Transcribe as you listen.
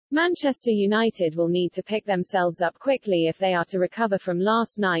Manchester United will need to pick themselves up quickly if they are to recover from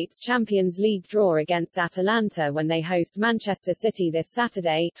last night's Champions League draw against Atalanta when they host Manchester City this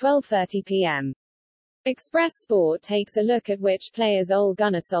Saturday, 12:30 p.m. Express Sport takes a look at which players Ole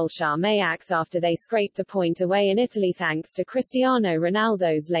Gunnar Solskjaer may axe after they scraped a point away in Italy thanks to Cristiano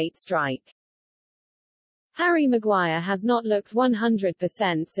Ronaldo's late strike. Harry Maguire has not looked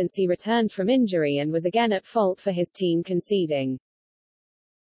 100% since he returned from injury and was again at fault for his team conceding.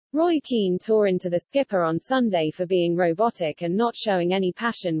 Roy Keane tore into the skipper on Sunday for being robotic and not showing any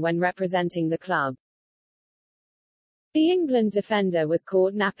passion when representing the club. The England defender was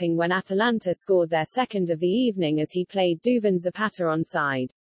caught napping when Atalanta scored their second of the evening as he played Duvan Zapata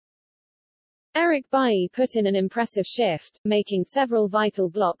onside. Eric Bailly put in an impressive shift, making several vital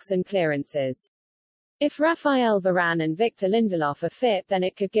blocks and clearances. If Raphael Varane and Victor Lindelof are fit, then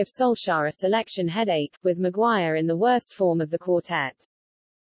it could give Solskjaer a selection headache, with Maguire in the worst form of the quartet.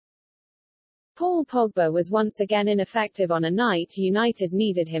 Paul Pogba was once again ineffective on a night United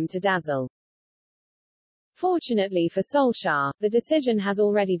needed him to dazzle. Fortunately for Solskjaer, the decision has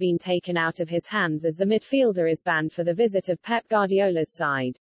already been taken out of his hands as the midfielder is banned for the visit of Pep Guardiola's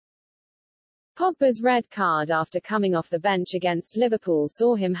side. Pogba's red card after coming off the bench against Liverpool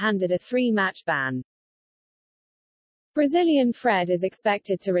saw him handed a 3-match ban. Brazilian Fred is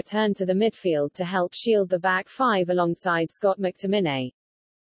expected to return to the midfield to help shield the back five alongside Scott McTominay.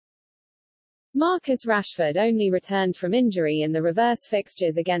 Marcus Rashford only returned from injury in the reverse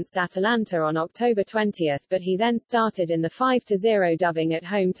fixtures against Atalanta on October 20, but he then started in the 5-0 dubbing at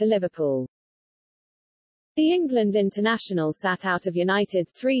home to Liverpool. The England international sat out of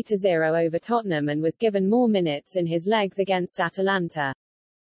United's 3-0 over Tottenham and was given more minutes in his legs against Atalanta.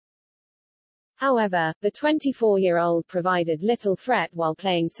 However, the 24-year-old provided little threat while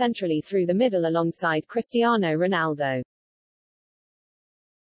playing centrally through the middle alongside Cristiano Ronaldo.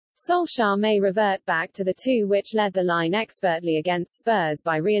 Solskjaer may revert back to the two which led the line expertly against Spurs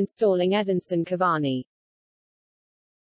by reinstalling Edinson Cavani.